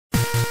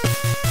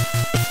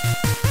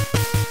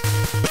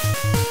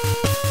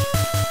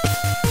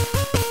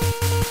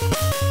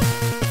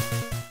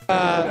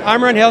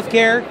Omron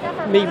Healthcare,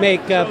 we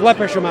make blood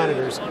pressure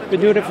monitors.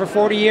 Been doing it for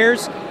 40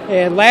 years,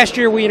 and last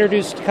year we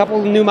introduced a couple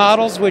of new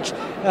models, which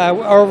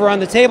are over on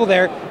the table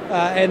there,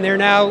 and they're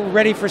now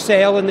ready for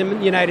sale in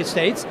the United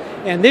States.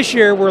 And this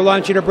year we're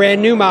launching a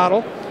brand new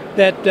model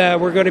that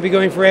we're going to be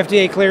going for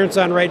FDA clearance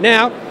on right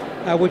now,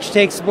 which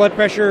takes blood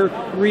pressure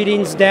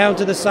readings down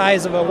to the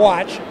size of a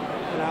watch.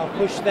 And I'll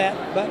push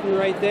that button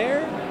right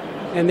there,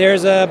 and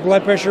there's a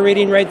blood pressure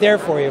reading right there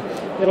for you.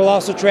 It'll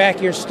also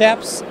track your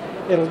steps,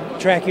 it'll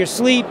track your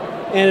sleep,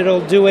 and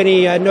it'll do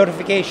any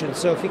notifications.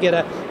 So if you get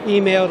an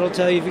email, it'll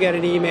tell you if you got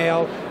an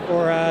email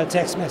or a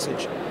text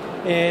message.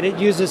 And it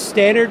uses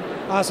standard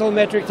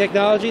oscillometric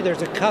technology.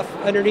 There's a cuff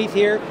underneath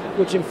here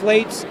which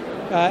inflates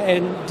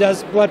and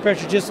does blood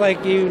pressure just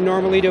like you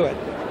normally do it.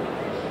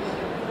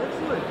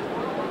 Excellent.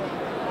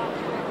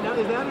 Now,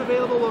 is that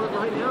available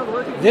right now?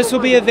 This will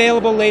be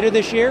available later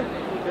this year.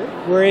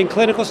 Okay. We're in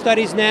clinical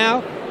studies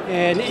now,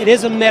 and it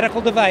is a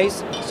medical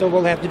device, so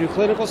we'll have to do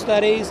clinical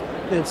studies,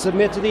 then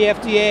submit to the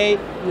FDA,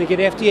 and then get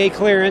FDA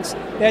clearance.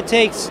 That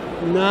takes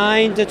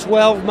 9 to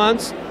 12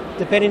 months,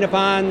 depending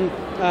upon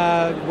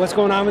what's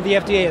going on with the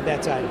FDA at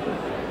that time.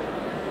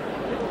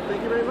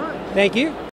 Thank you very much. Thank you.